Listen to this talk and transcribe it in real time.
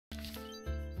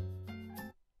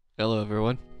Hello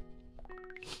everyone.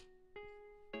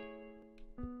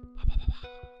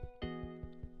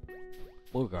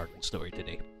 More garden story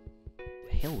today.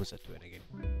 The hell was I doing again?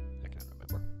 I can't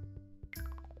remember.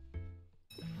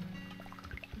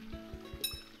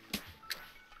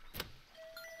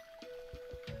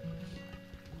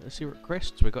 Let's see what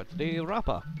quests we got today.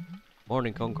 Rappa.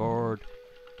 Morning Concord.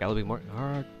 Galloway working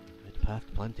hard. The path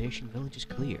to plantation village is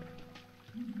clear.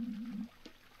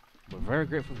 We're very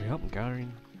grateful for your help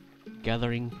in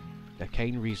gathering the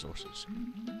kind resources.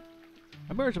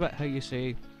 I heard about how you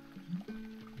say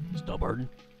stubborn.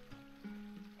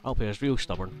 Alpia is real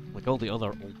stubborn, like all the other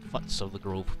old futs of the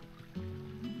grove.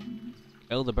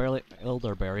 Elderberry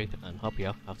and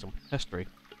Hupia have some history,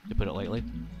 to put it lightly.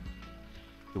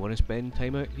 You want to spend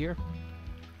time out here?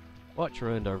 Watch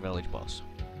around our village boss.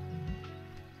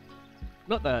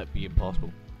 Not that it'd be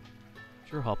impossible.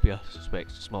 Sure, Hupia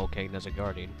suspects the small kind as a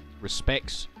guardian.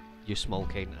 Respects you, small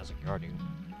kind, as a guardian.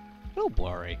 Don't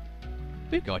worry,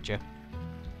 we got you,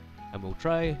 and we'll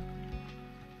try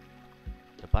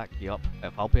to back you up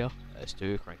if Hupia is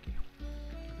too cranky.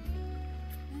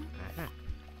 Aha.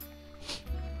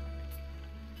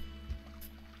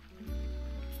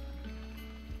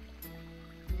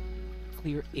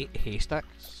 Clear 8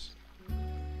 haystacks.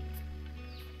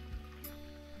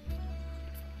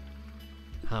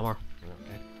 Hammer.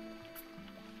 Okay.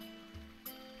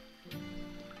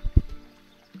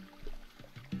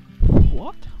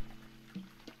 What?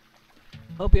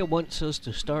 Hupia wants us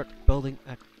to start building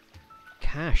a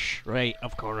cache, right,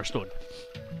 of cornerstone.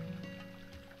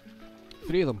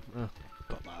 3 of them.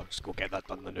 Got that. Let's go get that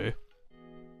done now.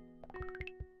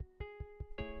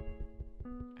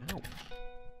 Ow.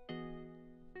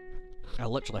 I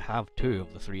literally have 2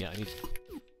 of the 3 I need.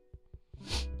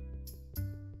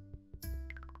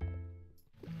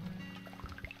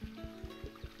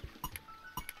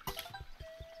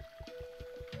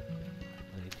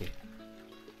 I need to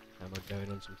hammer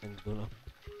down on some things, don't I?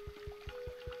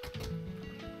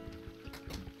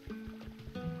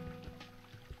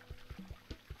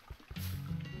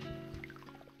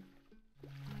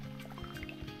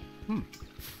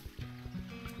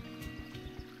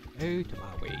 Out of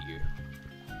my way, you.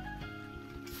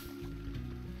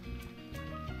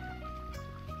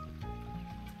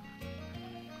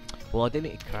 Well, I didn't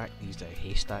need to crack these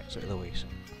haystacks out of the way, so.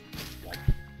 Womp.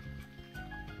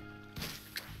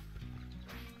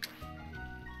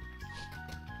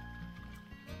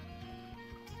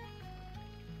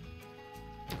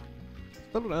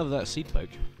 Still don't have that seed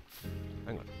pouch.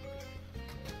 Hang on.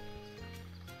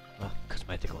 Ah,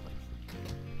 cosmetic only.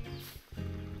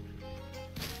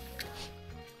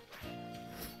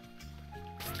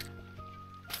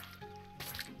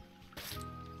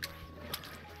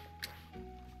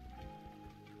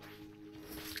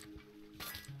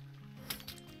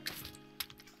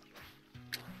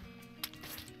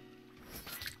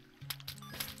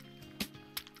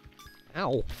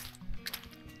 Ow!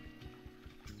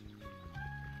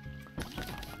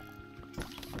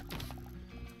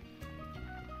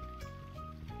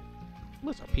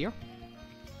 What's up here?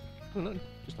 Oh no,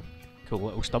 just a cool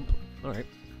little stump. Alright.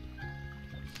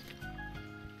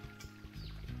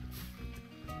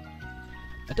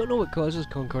 I don't know what causes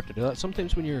Concord to do that.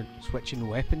 Sometimes when you're switching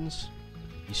weapons,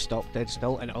 you stop dead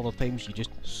still, and other times you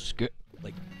just scoot,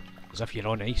 like, as if you're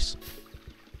on ice.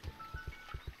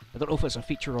 I don't know if it's a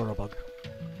feature or a bug.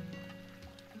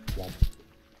 Womp.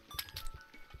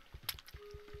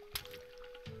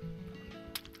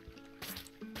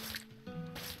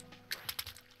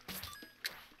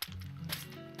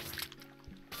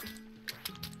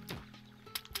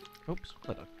 Oops,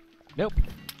 hold on. Nope.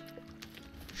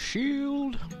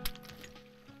 Shield.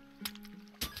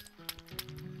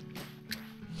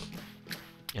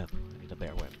 Yeah, I need a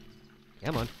better weapon.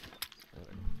 Come on.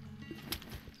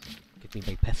 Give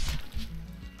me my pith.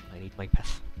 I need my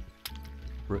pith.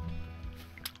 Root.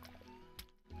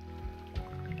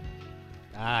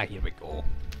 Ah, here we go.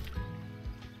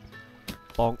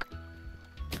 Bonk.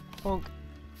 Bonk.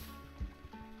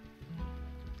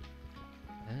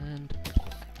 And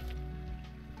bonk.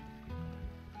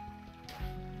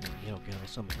 Yeah, I'll get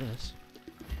some of this.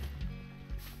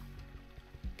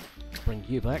 Bring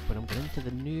you back when I'm going into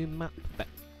the new map bit.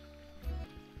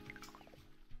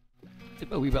 Took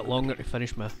me a wee bit longer to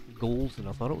finish my goals than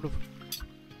I thought it would have.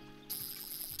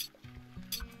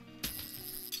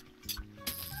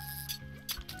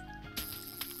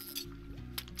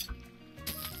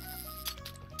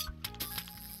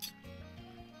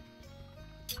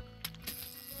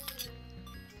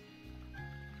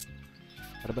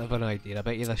 Had a bit of an idea. I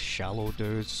bet you this shallow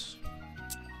dude's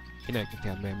connected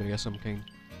to a memory of some kind.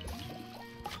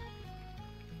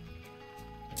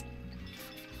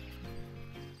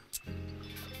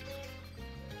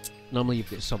 Normally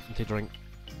you've got something to drink,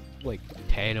 like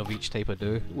 10 of each type of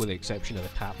dew, with the exception of the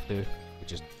tap dew,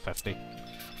 which is 50.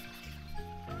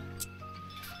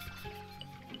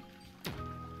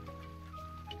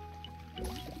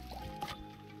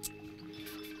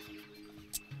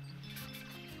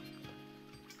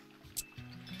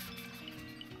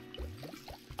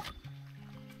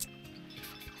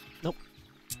 Nope.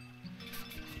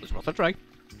 It's worth a try.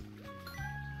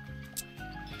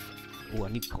 Oh, I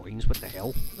need coins, what the hell?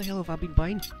 What the hell have I been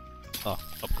buying? Oh,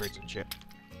 upgrades and shit.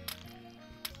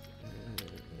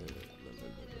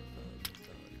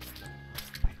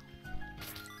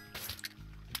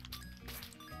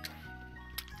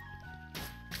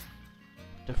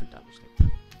 Different damage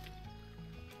type.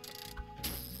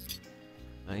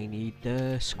 I need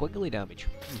squiggly damage.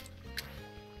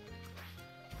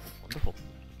 Wonderful.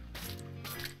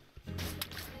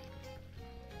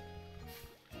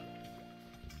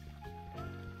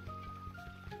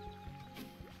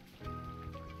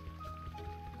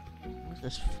 What's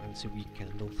this fancy wee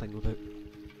candle thing about?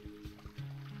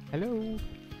 Hello?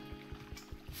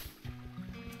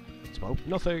 Smoke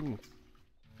nothing!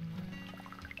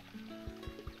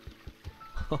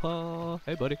 Haha,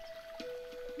 hey buddy.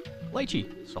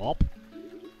 Lychee, stop.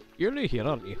 You're new here,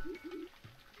 aren't you?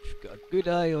 You've got a good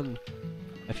eye on...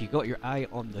 If you got your eye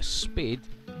on the spade,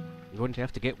 you're going to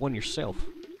have to get one yourself.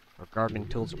 Our gardening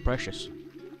tools are precious.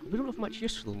 We don't have much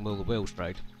use for them while the well's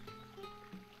dried.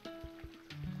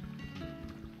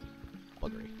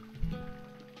 Buggery.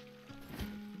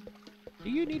 Do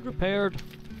you need repaired?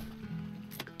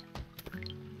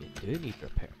 You do need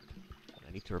repaired.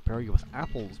 I need to repair you with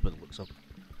apples by the looks of it.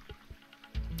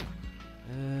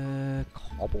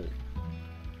 Cobble.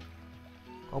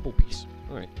 Cobble piece.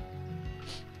 Alright.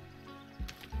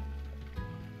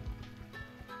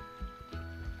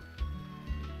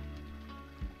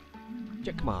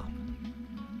 Chickma.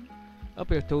 Up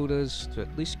here told us to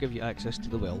at least give you access to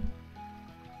the well.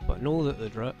 But know that the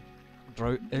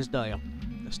drought is dire.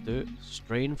 This do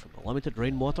strain from the limited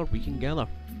rainwater we can gather.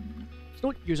 So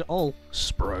don't use it all,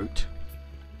 Sprout.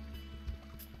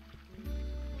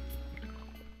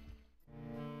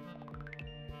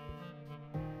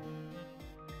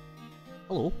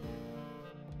 Hello.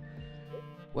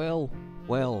 Well.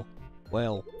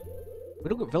 We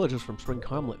don't get villagers from Spring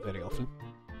Hamlet very often.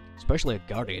 Especially a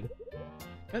guardian.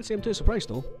 Can't say I'm too surprised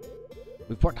though.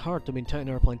 We've worked hard to maintain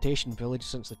our plantation village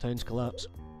since the town's collapse.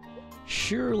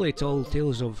 Surely tall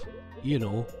tales of, you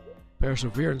know,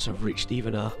 perseverance have reached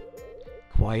even a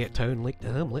quiet town like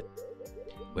the hamlet.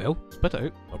 Well, spit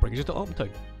out, what brings you to Almtown?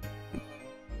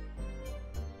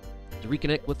 To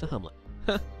reconnect with the hamlet.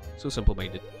 Ha! So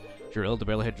simple-minded. Sure,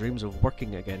 Elderbella had dreams of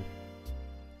working again.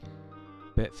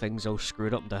 Bet things all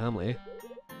screwed up in the hamlet,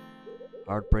 eh?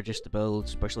 Hard bridges to build,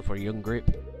 especially for a young grape.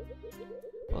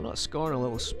 Well, not scorn a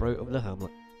little sprout of the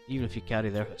hamlet, even if you carry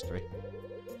their history.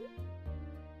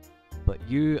 But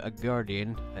you, a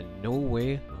guardian, and no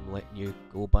way I'm letting you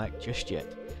go back just yet,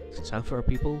 since half our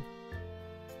people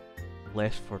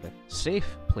left for the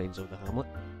safe plains of the hamlet.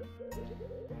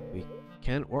 We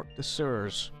can't work the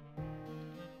sewers.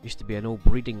 Used to be an old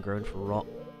breeding ground for rot,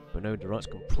 but now the rot's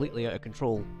completely out of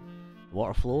control. The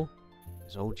water flow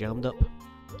is all jammed up.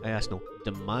 I ask no,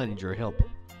 demand your help.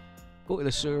 Go to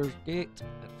the sewers gate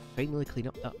and finally clean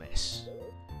up that mess.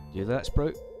 Do that,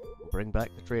 Sprout, we'll bring back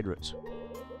the trade routes.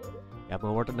 You have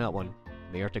my word on that one,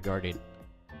 Mayor to Guardian.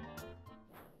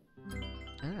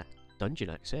 Ah, dungeon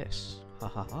access. Ha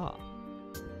ha ha.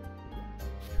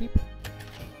 Creep.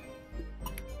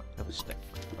 Have a stick,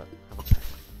 but have a pick.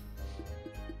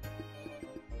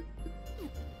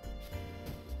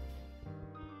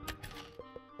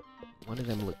 One of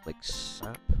them looked like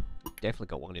sap. Definitely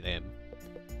got one of them.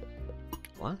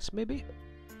 Glass, maybe?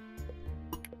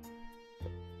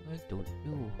 I don't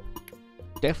know.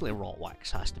 Definitely rot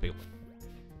wax has to be one.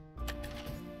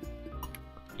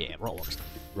 Yeah, rot wax.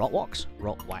 Rot wax?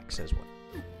 Rot wax is one.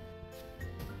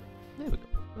 There we go.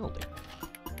 That'll do.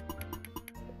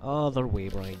 Other way,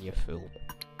 Brian, you fool.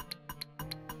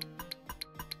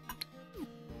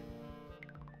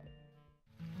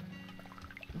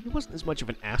 He wasn't as much of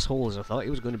an asshole as I thought he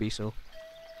was going to be, so...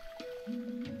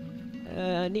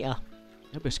 Nita.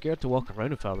 I'd be scared to walk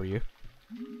around if I were you.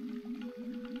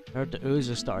 Heard the ooze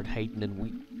has started hiding in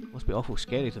wheat. Must be awful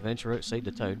scary to venture outside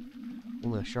the town.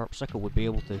 Only a sharp sickle would be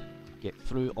able to get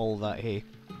through all that hay.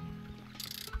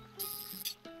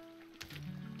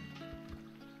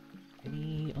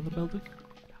 Any other building?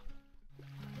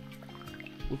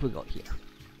 What have we got here?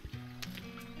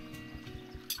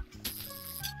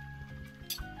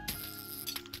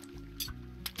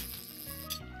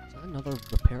 Is that another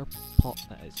repair pot?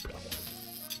 That is.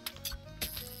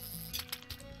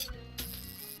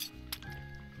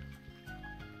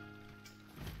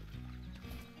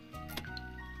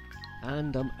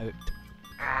 And I'm out.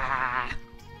 Ah!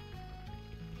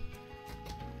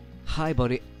 Hi,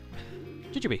 buddy.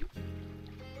 Did you be?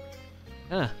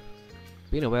 Ah,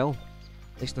 been a while.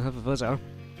 Nice to have a visitor.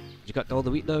 Did you cut all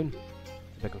the wheat down?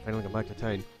 If I can finally get back to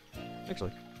town.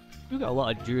 Actually, you got a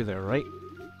lot of dew there, right?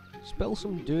 Spill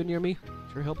some dew near me.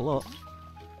 Sure help a lot.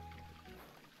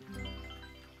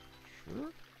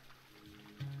 Sure.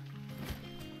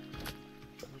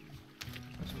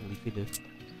 That's some leafy dew.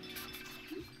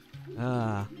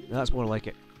 Ah, that's more like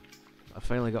it. I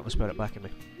finally got my spirit back in me.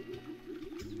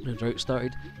 The drought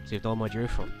started, saved all my dew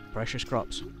for precious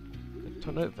crops. It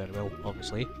turned out very well,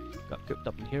 obviously. Got cooped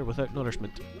up in here without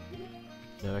nourishment.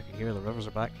 Now I can hear the rivers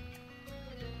are back.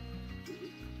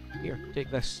 Here, take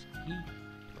this key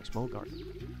to my small garden.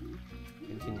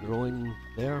 Anything growing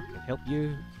there can help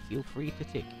you, feel free to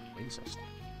take. I insist.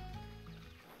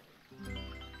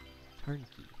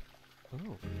 Turnkey.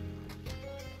 Oh.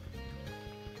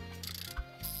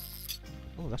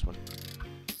 Oh, this one.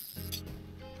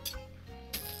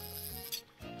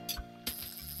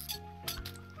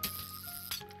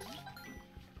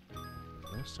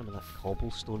 There's some of that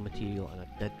cobblestone material, and I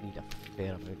did need a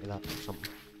fair amount of that for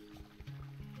something.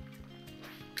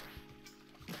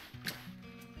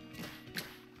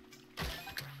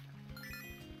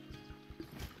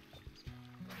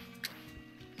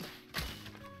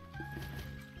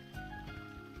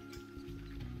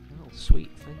 Oh,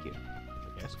 sweet, thank you.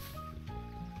 I guess.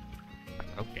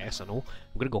 I don't guess, I know.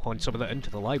 I'm gonna go hunt some of that into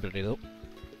the library though.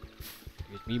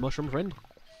 Here's me, mushroom friend.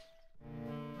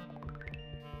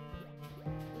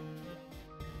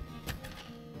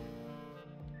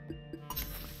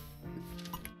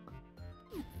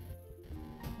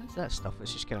 What's that stuff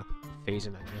that's just kind of phasing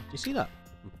in there? Do you see that?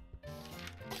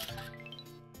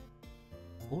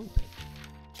 Oh,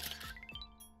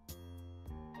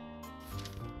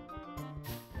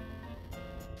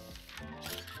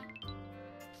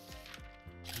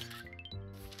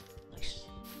 nice.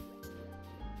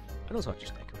 I know it's not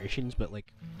just decorations, but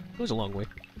like, it goes a long way.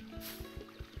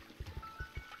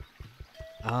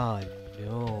 Ah,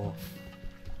 no.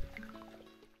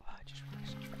 I just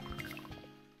realized.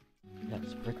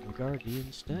 That's Brick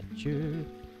Guardian statue.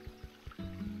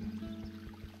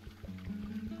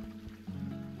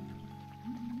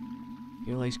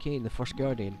 Here lies Cain, the first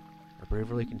guardian. Our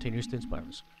bravery continues to inspire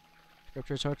us.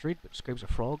 Scripture is hard to read, but describes a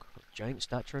frog of giant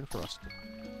stature and ferocity.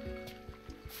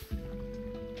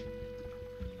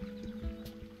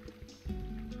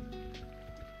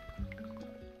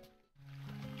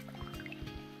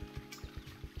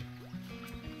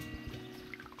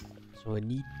 So I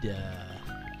need, oh,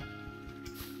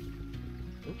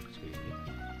 excuse me.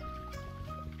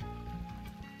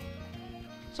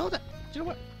 Sold it! Do you know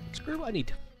what? Screw what I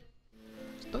need.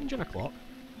 It's dungeon o'clock.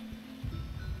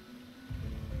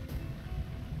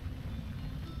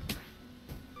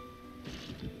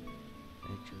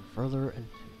 Venture further into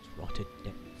its rotted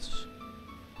depths.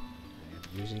 I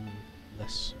am using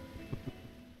this.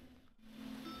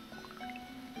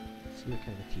 See what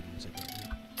kind of achievements I get here.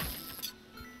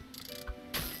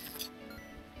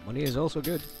 Money is also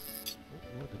good.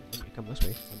 Oh, no, I didn't want you to come this way.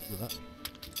 I went through that way.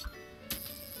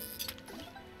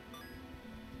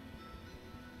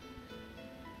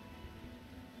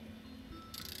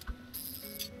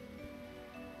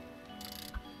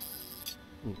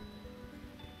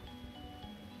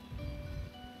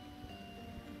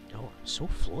 Oh, I'm so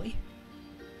floaty.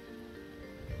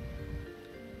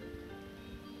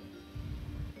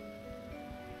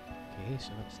 Okay,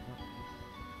 so that's that.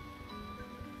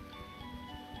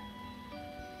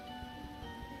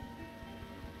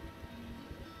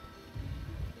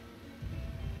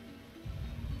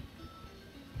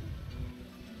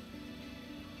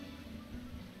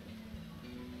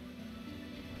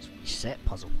 Set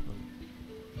puzzle.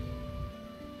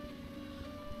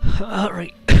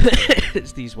 Alright.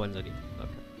 It's these ones I need. Okay.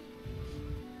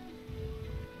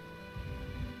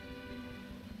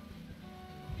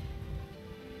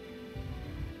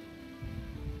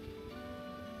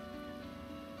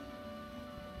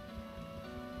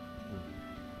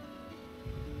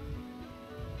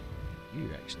 You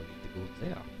actually need to go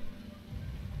there.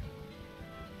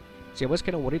 See, I was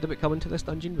kind of worried about coming to this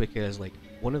dungeon because, like,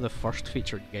 one of the first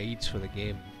featured guides for the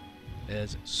game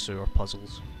is sewer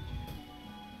puzzles.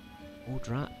 Oh,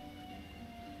 drat.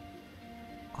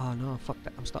 Oh no, fuck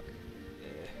that, I'm stuck.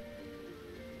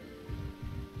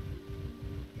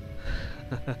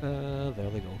 There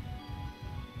they go.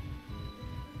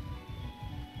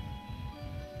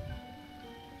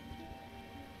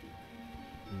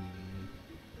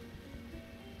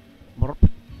 Morp.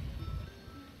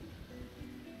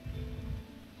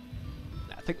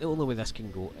 I think the only way this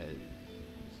can go is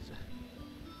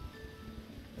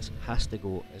This has to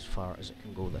go as far as it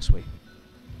can go this way.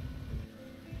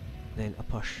 Then I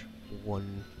push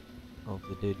one of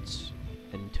the dudes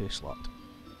into a slot.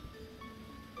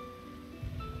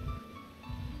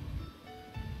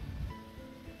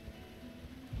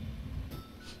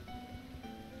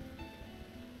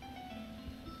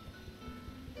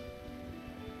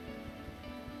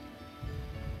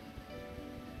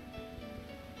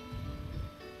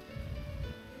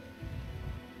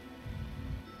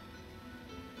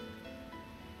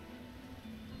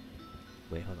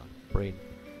 Wait, hold on. Brain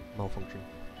malfunction.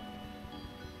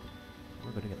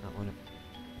 We're gonna get that one in.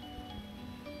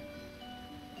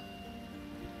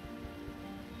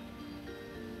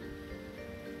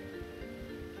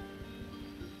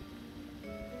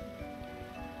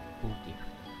 Oh dear.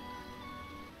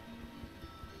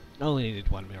 I only needed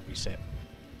one more reset.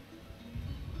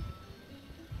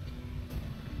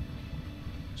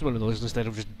 It's one of those, instead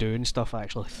of just doing stuff, I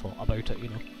actually thought about it, you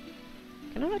know.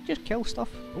 Can I not just kill stuff?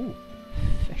 Oh,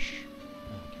 fish.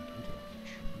 Oh, I can't get into that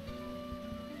fish.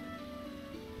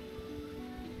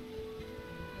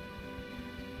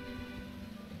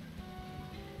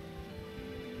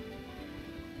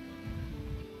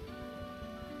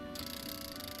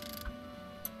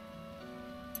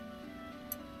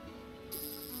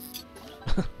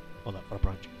 Oh, that for a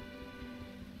branch.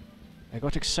 I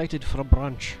got excited for a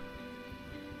branch.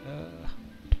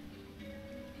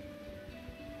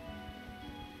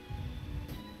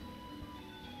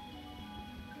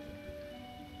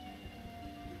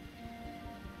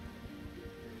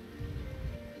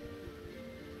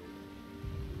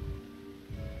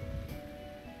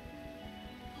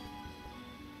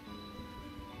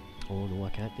 Oh no, I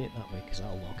can't do it that way because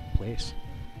that'll lock in place.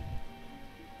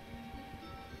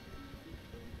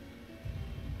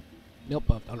 Nope,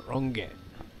 I've done it wrong again.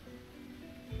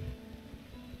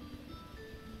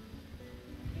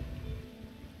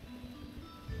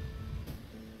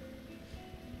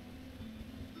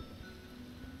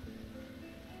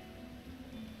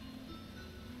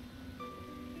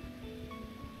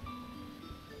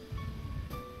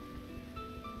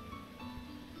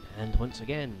 And once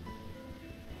again,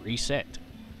 reset.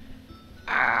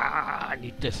 I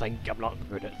need to think, I'm not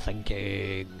good at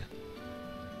thinking.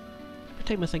 Every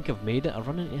time I think I've made it, I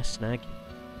run into a snag.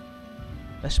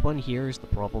 This one here is the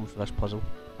problem for this puzzle.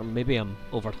 Or maybe I'm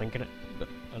overthinking it, but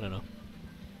I don't know.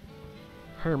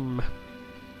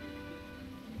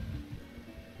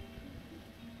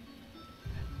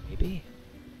 Maybe?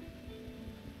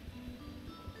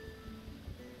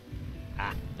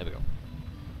 Ah, there we go.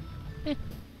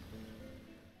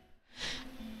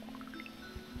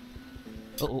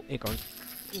 Uh-oh, acorn.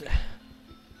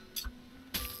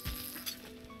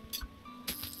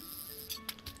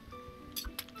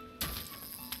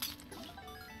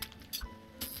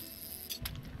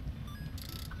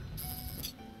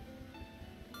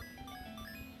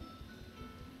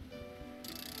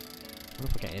 What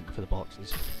if I get in for the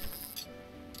boxes?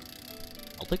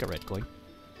 I'll take a red coin.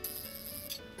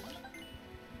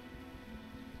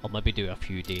 I'll maybe do a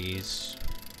few days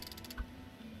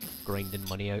grinding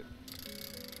money out.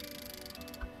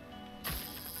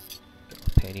 Get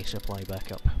the penny supply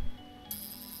back up.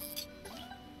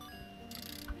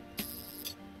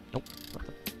 Nope,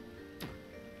 nothing.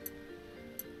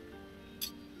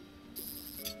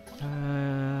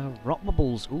 Rock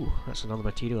bubbles. Ooh, that's another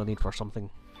material I need for something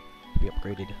to be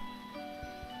upgraded.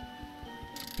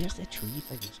 There's the tree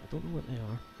things. I don't know what they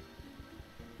are.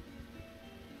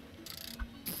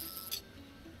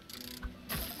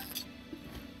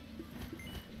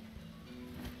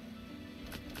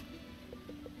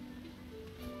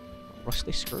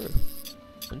 Rusty screw.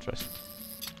 Interesting.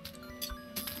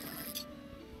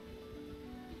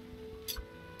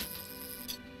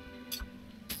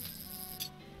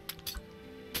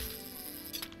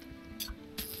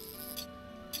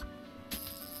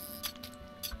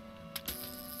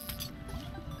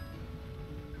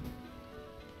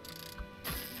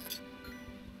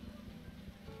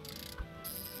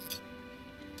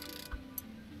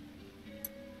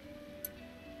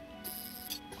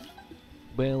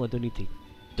 Well, I don't need to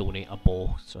donate a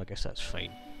bow, so I guess that's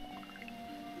fine.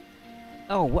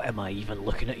 Oh, what am I even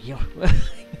looking at here?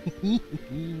 Shite.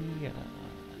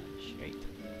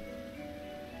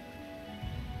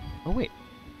 Oh wait.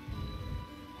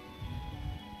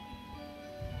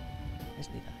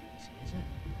 Isn't it that easy, is it?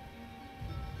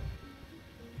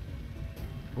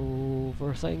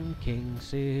 Overthinking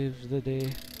saves the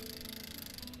day.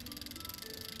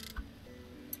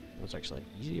 That was actually an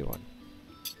easier one.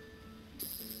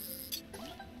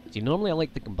 See, normally I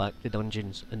like to come back to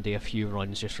dungeons and do a few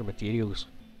runs just for materials.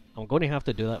 I'm going to have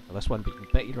to do that for this one, but you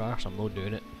can bet your arse I'm not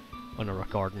doing it. on a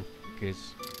recording,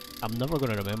 because I'm never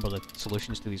going to remember the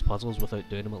solutions to these puzzles without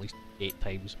doing them at least 8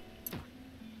 times.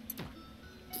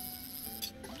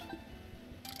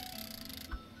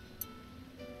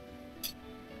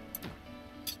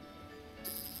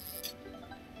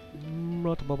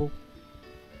 Not a bubble.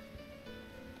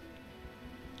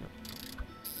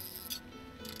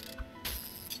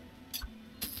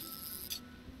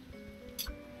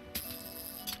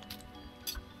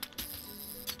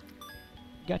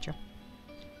 Gotcha.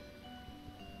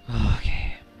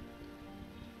 Okay.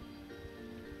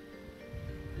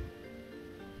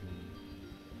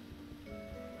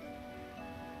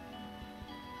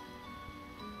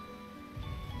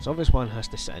 So this one has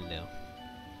to sit in there.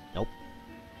 Nope.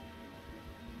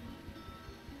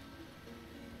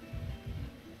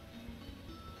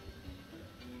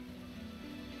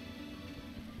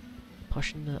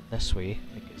 Pushing that this way,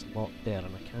 it gets locked there,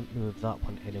 and I can't move that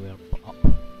one anywhere but up.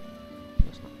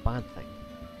 That's not a bad thing.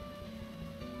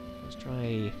 Let's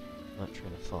try that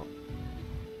train of thought.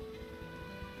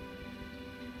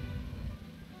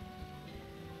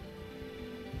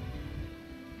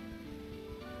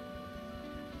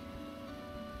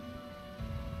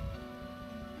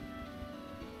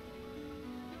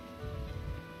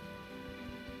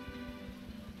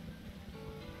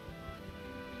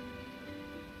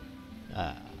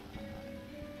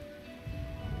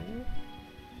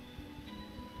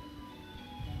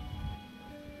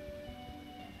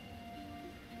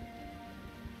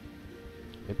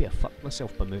 Maybe I fucked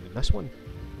myself by moving this one,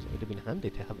 so it would have been handy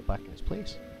to have it back in its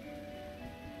place.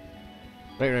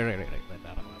 Right.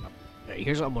 Right,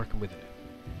 here's what I'm working with now.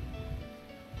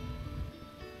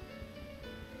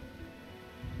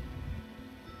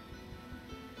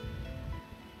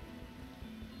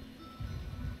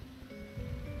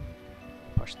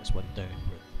 Push this one down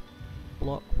where the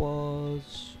block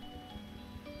was.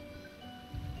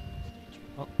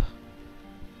 Up.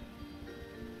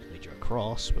 Lead you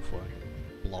across before I get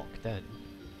blocked in.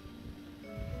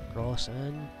 Across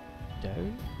and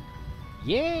down.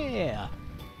 Yeah!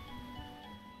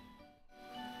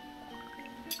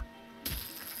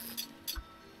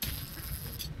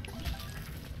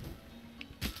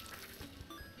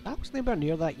 That was never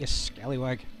near that, you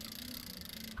scallywag.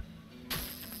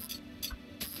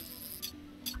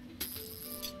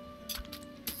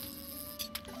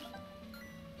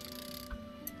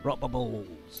 Rock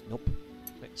bubbles. Nope.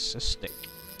 It's a stick.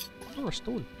 Or a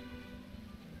stone.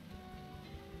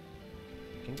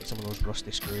 Can get some of those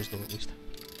rusty screws though at least.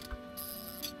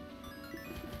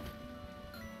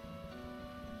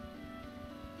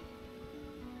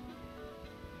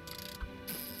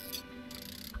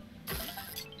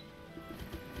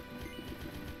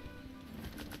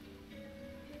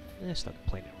 Still got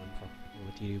plenty of room for more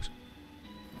materials.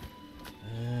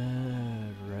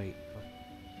 Right.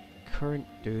 Current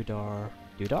doodar.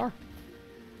 Doodar?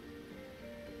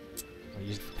 I'll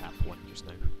use the tap one just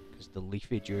now, because the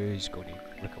leafy dew is going to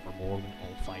recover more than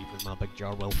all 5 in my big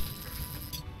jar will.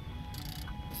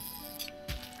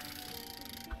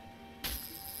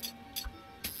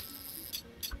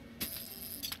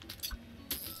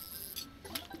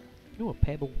 You know, a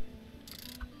pebble.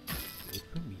 Good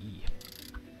for me.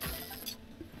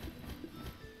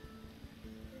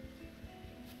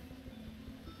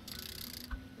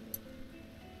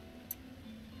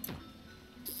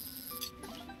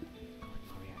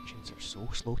 So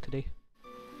slow today.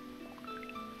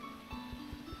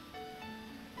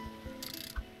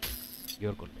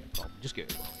 You're going to be a problem. Just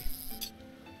get out of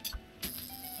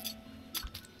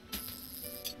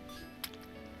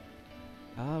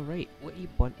the way. Right, what do you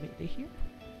want me to do here?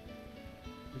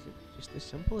 Is it just as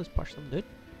simple as push them down?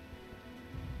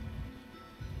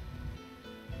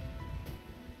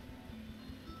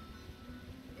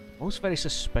 Almost very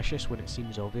suspicious when it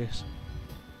seems obvious.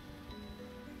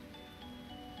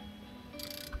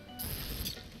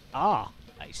 Ah,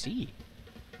 I see.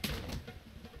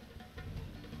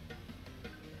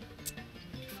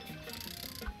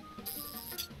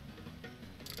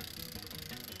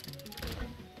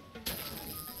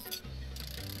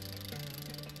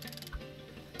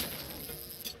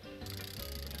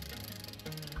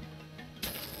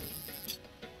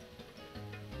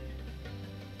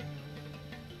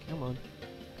 Come on,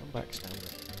 come back, Stanley.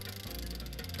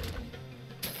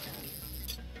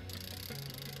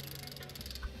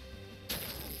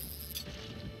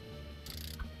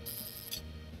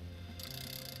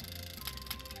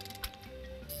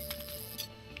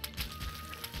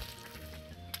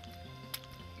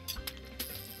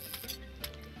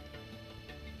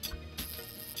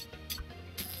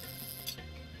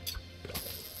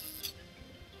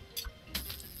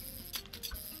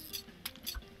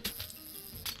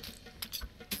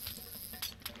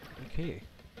 Okay.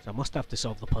 So I must have to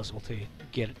solve the puzzle to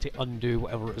get it to undo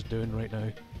whatever it's doing right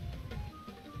now.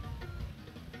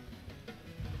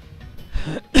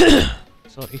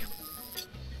 Sorry.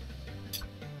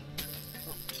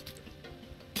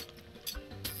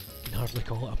 Can hardly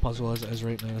call it a puzzle as it is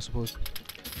right now, I suppose.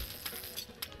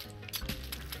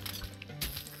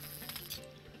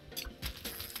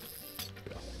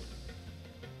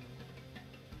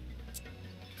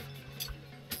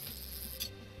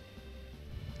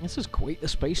 This is quite the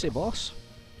spicy boss.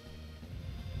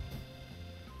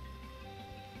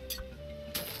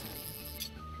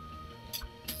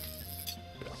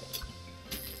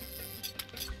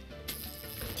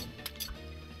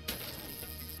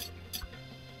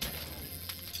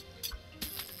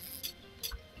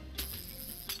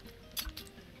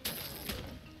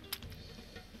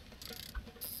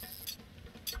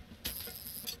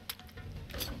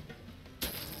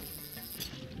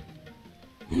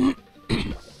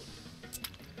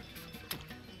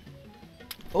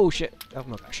 Oh shit, I've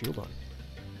not got a shield on.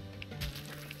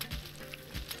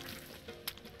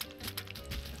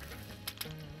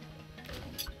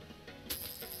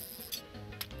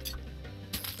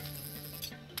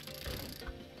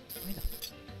 Why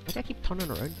do I keep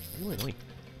turning around? It's really annoying.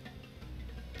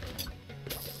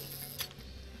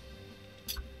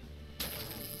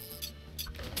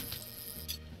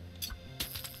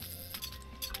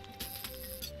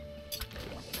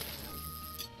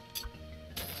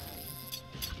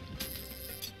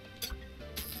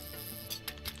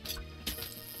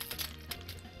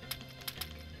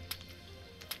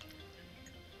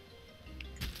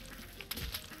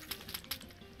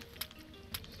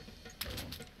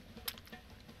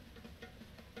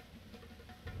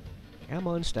 Come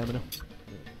on, stamina.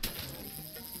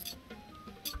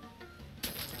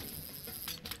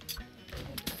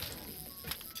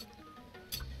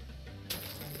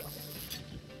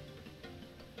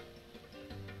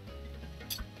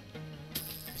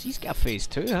 He's got phase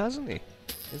 2, hasn't he?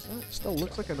 Is that still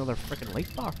looks like another freaking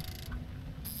light bar?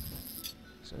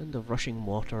 Sound of rushing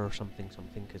water or something,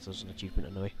 because there's an achievement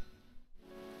in the way.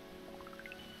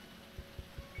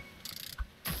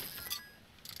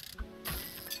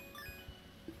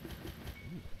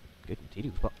 Good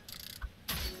materials, but...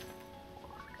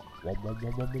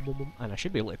 And I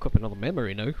should be able to equip another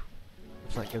memory now.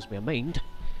 If that gives me a mind.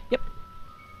 Yep.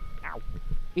 Ow.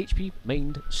 HP,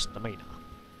 mind, stamina.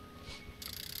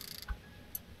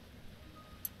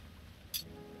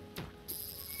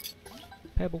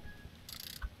 Pebble.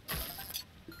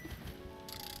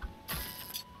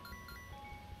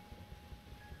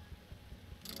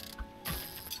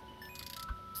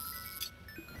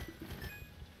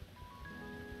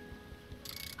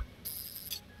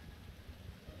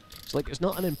 It's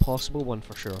not an impossible one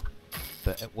for sure,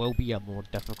 but it will be a more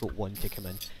difficult one to come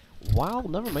in. Wow,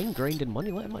 never mind grinding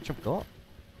money, look how much I've got.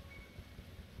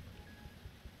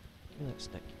 Look at that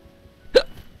stick.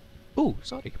 Oh,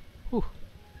 sorry. Ooh.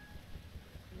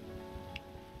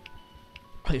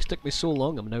 It took me so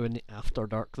long, I'm now in the after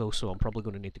dark though, so I'm probably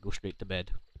going to need to go straight to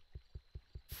bed.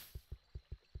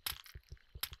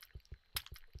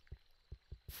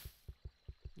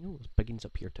 Oh, there's biggins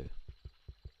up here too.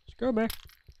 Scare me!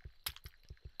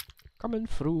 Coming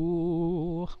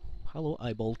through! Hello,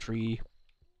 eyeball tree.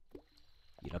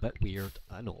 You're a bit weird,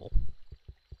 I know.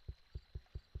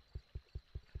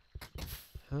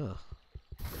 Huh.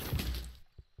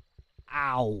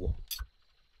 Ow!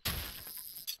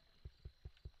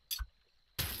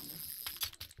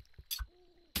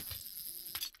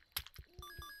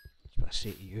 That's what I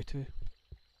say to you two.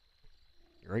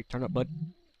 You're right, turn up, bud.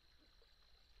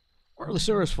 What are the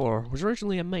sewers for? It was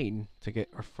originally a mine to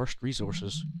get our first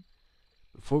resources.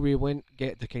 Before we went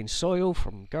get the kind of soil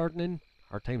from gardening,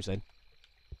 hard times then.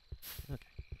 Okay.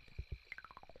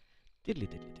 Diddly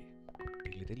diddly dee.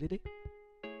 Diddly diddly dee.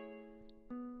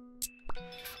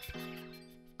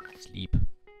 Sleep.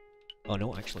 Oh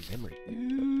no, actually memory.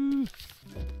 Ooh.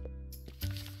 Right.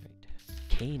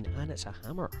 Cane, and it's a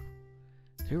hammer.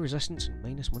 2 resistance and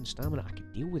 -1 stamina. I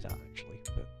could deal with that actually,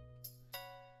 but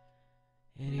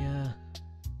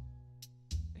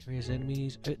area's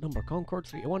enemies outnumber Concord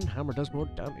 3-1. Hammer does more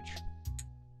damage.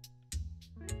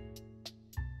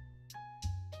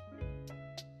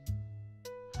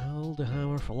 Hold the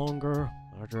hammer for longer.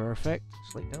 Larger effect.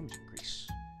 Slight damage increase.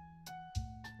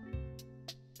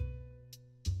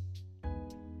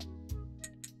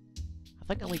 I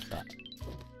think I like that.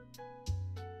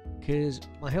 Because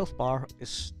my health bar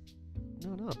is...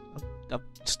 No, I'm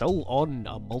still on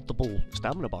a multiple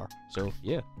stamina bar. So,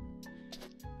 yeah.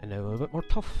 And now I'm a bit more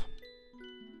tough.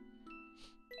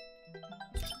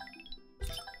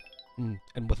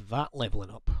 And with that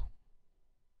leveling up,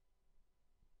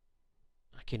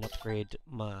 can upgrade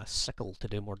my sickle to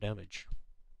do more damage.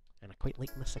 And I quite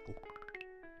like my sickle.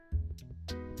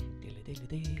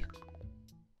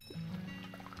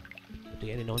 Do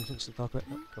any nonsense to talk about?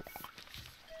 No, cool.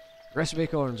 Aggressive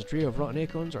acorns. A trio of rotten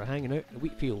acorns are hanging out in a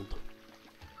wheat field.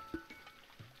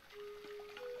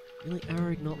 Really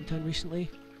arid not in town recently.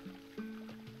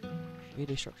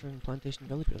 Shady structure and plantation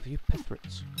village with a few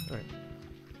pithrots. Alright.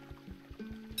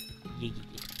 Yeah.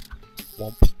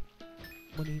 Womp.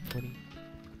 Money, money.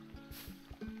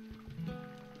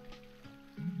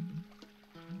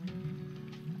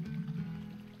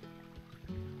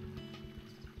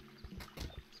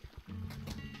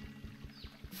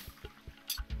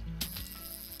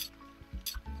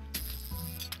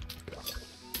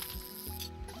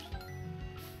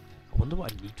 I wonder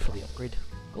what I need for the upgrade.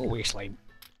 Go away, slime.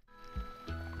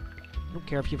 I don't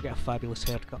care if you've got a fabulous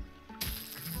haircut.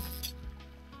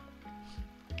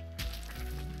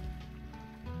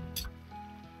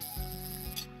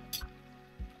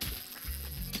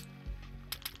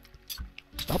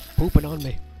 Stop pooping on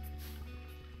me.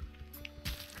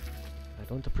 I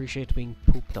don't appreciate being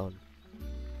pooped on.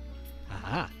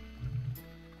 Aha!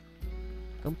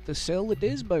 Come to sell the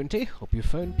day's bounty. Hope you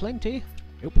found plenty.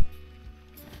 Nope.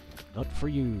 Not for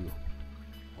you.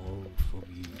 All for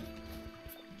you.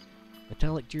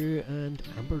 Metallic dew and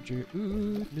amber dew.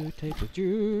 Ooh, new type of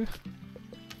dew.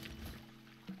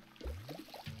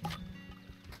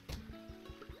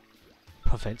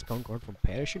 Prevents Concord from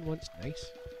perishing once. Nice.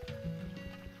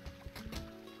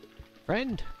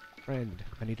 Friend! Friend,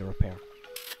 I need a repair.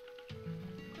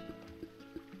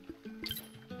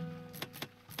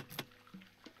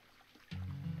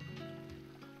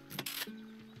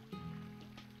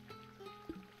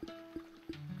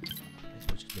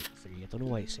 I don't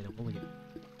know why it's saying I'm only getting...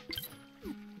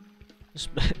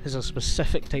 There's a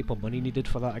specific type of money needed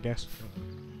for that, I guess.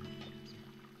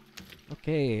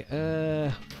 Okay,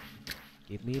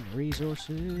 give me my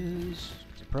resources.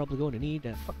 I'm probably going to need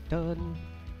a fuck ton.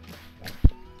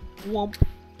 Womp.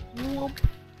 Womp.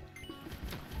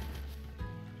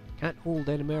 Can't hold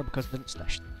any more because I didn't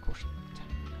stash them, of course not.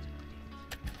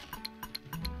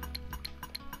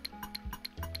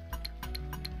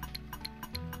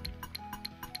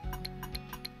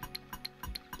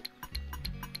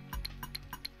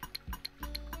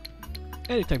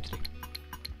 Anytime today.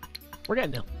 We're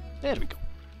getting there. There we go.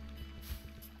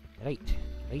 Right.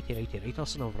 Right.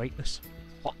 Us and rightness.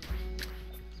 What?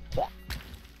 What?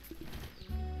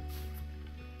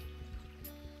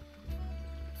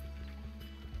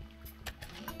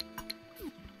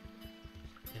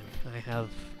 Anyway, I have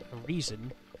a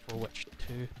reason for which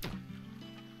to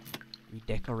be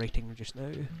decorating just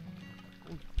now.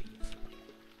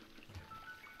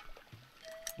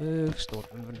 Move, store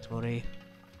inventory.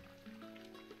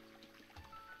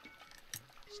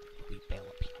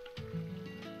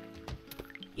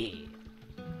 Yeah.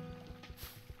 I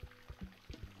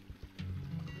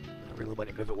really want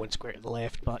to move it one square to the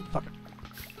left, but fuck it.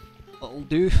 It'll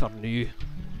do for now.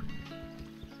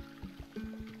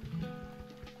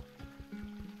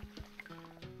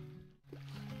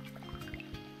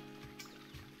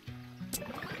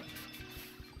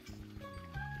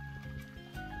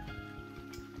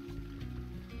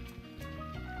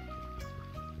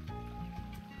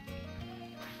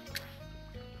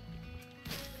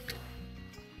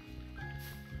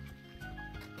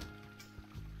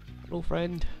 Hello,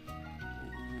 friend.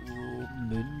 Ooh,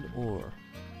 moon ore.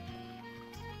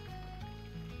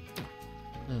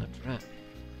 Oh, that's right.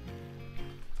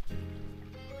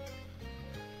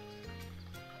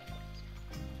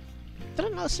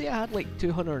 Didn't I say I had like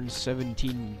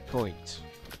 217 coins?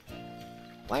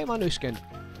 Why am I no skin?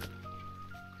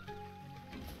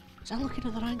 Was I looking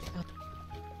at the rank? Yeah,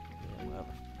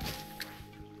 whatever.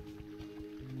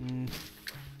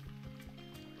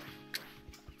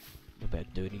 Maybe I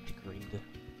do need to grind it.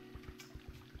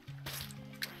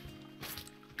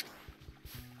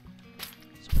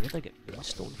 So where did I get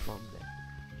moonstone from then?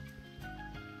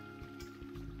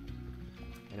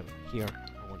 Anyway, here I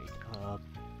wanted a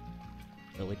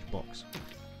village box.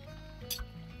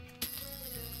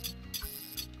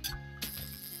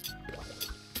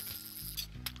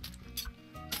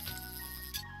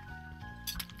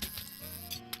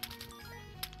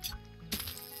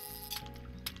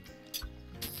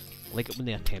 I like it when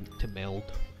they attempt to meld,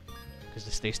 because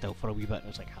they stay still for a wee bit and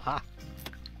it's like, haha!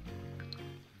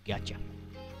 Gotcha.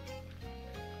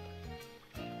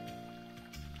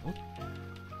 Oh.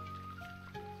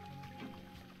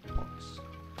 Box.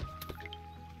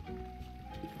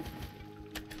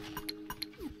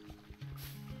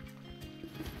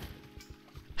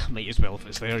 Might as well if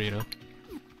it's there, you know.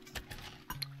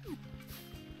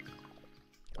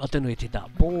 I donated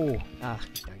that bow. Ah,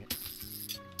 dang it.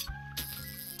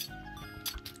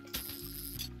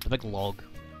 The big log.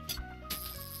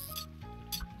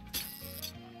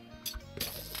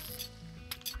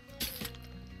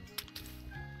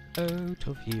 Out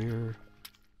of here.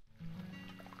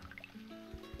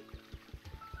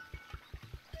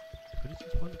 What is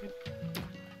this one again?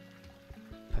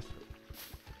 Pithroot.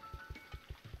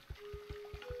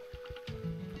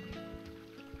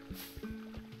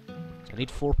 I need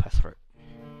 4 pithroot.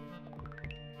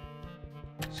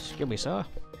 Excuse me, sir.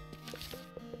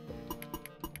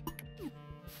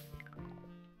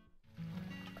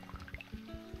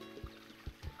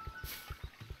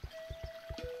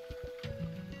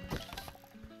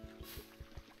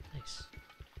 Nice.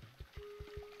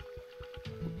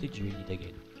 What did you need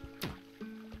again?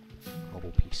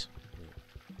 Cobble piece.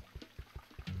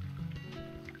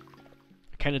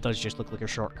 It kinda does just look like a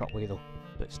shortcut way though,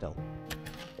 but still.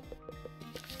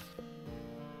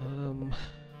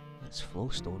 That's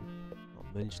flowstone,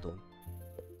 not moonstone.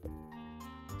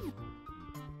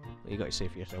 What you got to say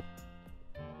for yourself?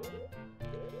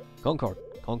 Concord,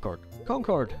 Concord,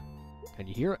 Concord! Can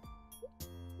you hear it?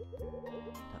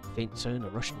 That faint sound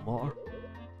of rushing water.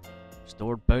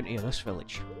 Stored bounty in this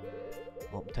village.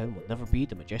 Town will never be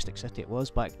the majestic city it was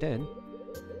back then.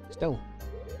 Still,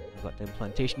 I've got them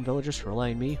plantation villagers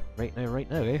relying on me right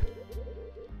now, eh?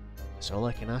 That's all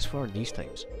I can ask for in these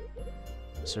times.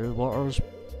 The sewer water's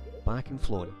back and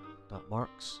flowing. That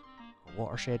marks a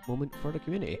watershed moment for the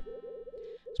community.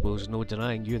 Suppose there's no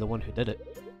denying you're the one who did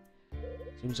it.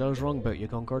 Seems I was wrong about you,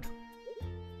 Concord.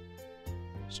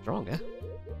 Strong, eh?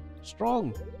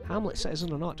 Strong! Hamlet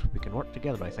citizen or not, we can work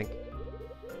together, I think.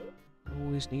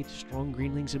 Always need strong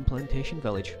greenlings in Plantation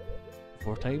Village.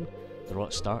 Before time, the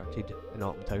rot started in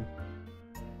Town.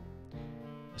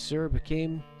 The sewer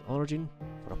became the origin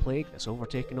for a plague that's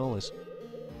overtaken all us.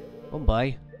 One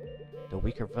by, the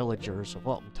weaker villagers of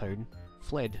Town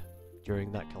fled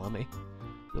during that calamity.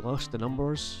 We lost the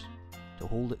numbers to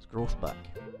hold its growth back.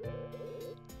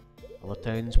 Other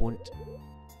towns won't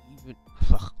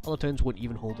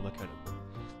even hold them accountable.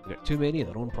 They've got too many of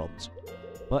their own problems.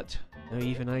 But now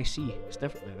even I see it's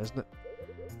different now, isn't it?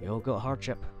 We all got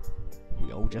hardship.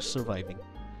 We all just surviving.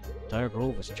 Entire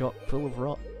Grove is chock full of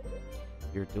rot.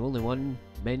 You're the only one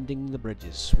mending the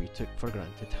bridges we took for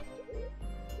granted.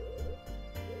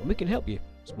 And we can help you,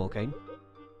 Smallkine.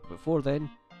 Before then,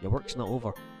 your work's not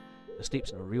over. The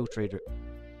steep's in a real trade route.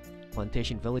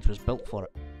 Plantation Village was built for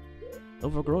it.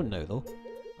 Overgrown now, though.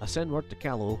 I send word to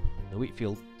Callow, the wheat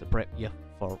field, to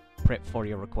prep for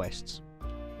your requests.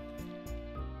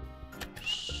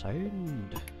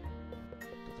 Sound. Don't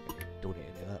think I can donate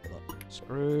any of that, but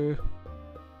screw.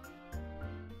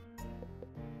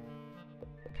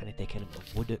 Can I take any of the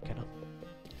wood out, can I?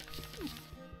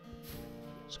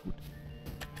 It's good.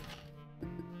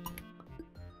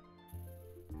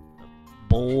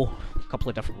 Bow, a couple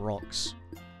of different rocks.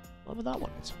 Whatever that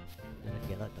one is. Then I can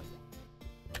get that done.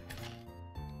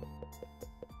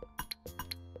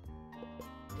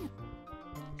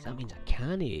 So that means I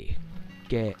can't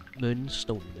get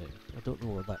moonstone now. I don't know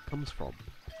where that comes from.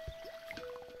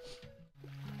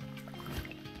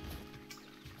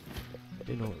 I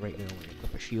do know it right now. I'm going to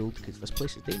equip a shield because this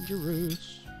place is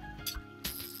dangerous.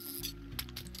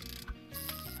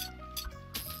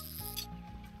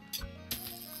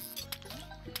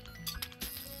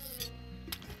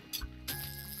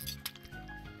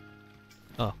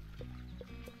 Oh.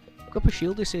 Equip a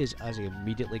shield, he says, as he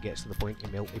immediately gets to the point he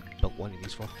built one of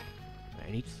these for. Right,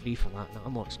 I need 3 for that. Now,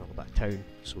 I'm not a bit of town,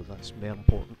 so that's more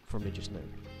important for me just now.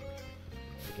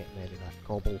 To get rid of that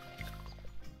cobble.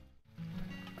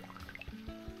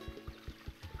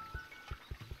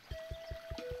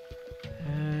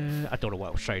 I don't know what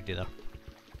I was trying to do there.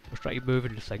 I was trying to move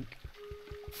and think.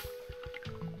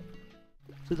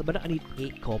 So at the minute I need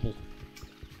 8 cobble.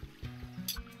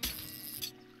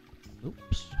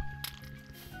 Oops.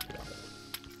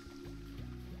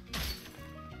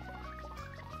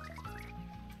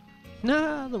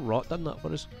 Nah, the rot done that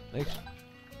for us. Nice.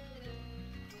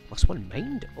 +1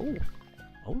 mind. Oh,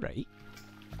 alright.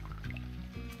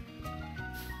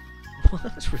 Well,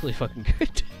 that's really fucking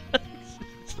good.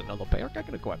 It's another perk I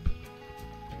can equip.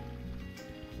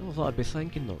 I thought I'd be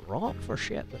thanking the rock for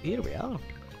shit, but here we are.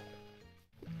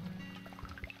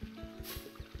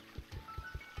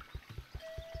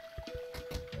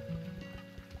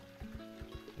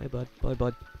 Hey bud, bye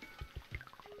bud.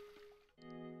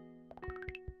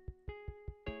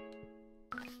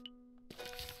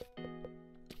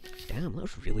 Damn, that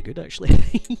was really good actually.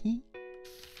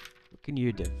 What can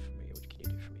you do for me? What can you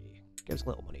do for me? Give us a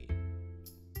little money.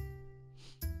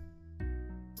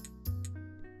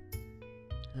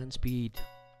 Hand speed.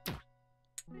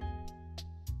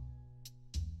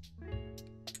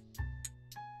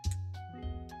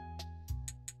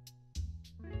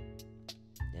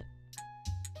 Yeah.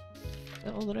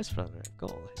 That's all there is for that. I've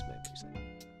got all his memories then.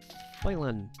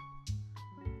 Bylan.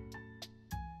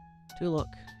 2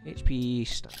 luck, HP,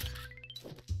 stamina.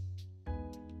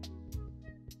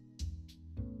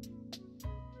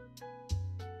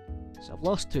 So I've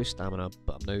lost 2 stamina,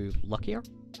 but I'm now luckier,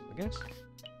 I guess.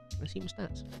 Let's see my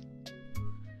stats.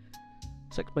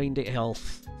 6 mind, 8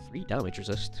 health, 3 damage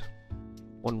resist,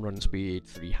 1 run speed,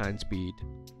 3 hand speed,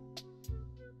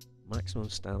 maximum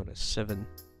stamina is 7,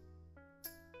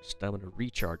 stamina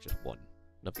recharge is 1,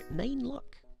 and I've got 9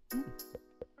 luck.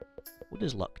 What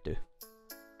does luck do?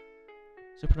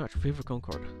 Supernatural Favor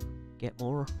Concord. Get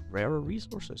more rarer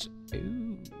resources.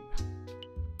 Ooh.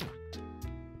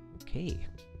 Okay.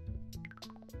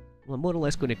 Well, I'm more or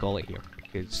less going to call it here,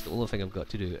 because the only thing I've got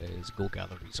to do is go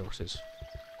gather resources.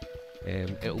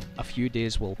 A few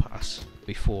days will pass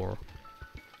before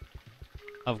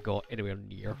I've got anywhere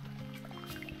near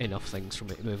enough things for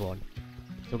me to move on.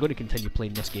 So I'm going to continue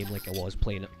playing this game like I was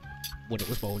playing it when it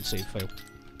was my own save file.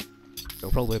 So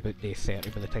probably about day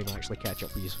 30 by the time I actually catch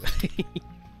up with you.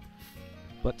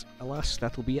 But alas,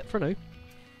 that'll be it for now.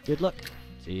 Good luck.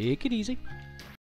 Take it easy.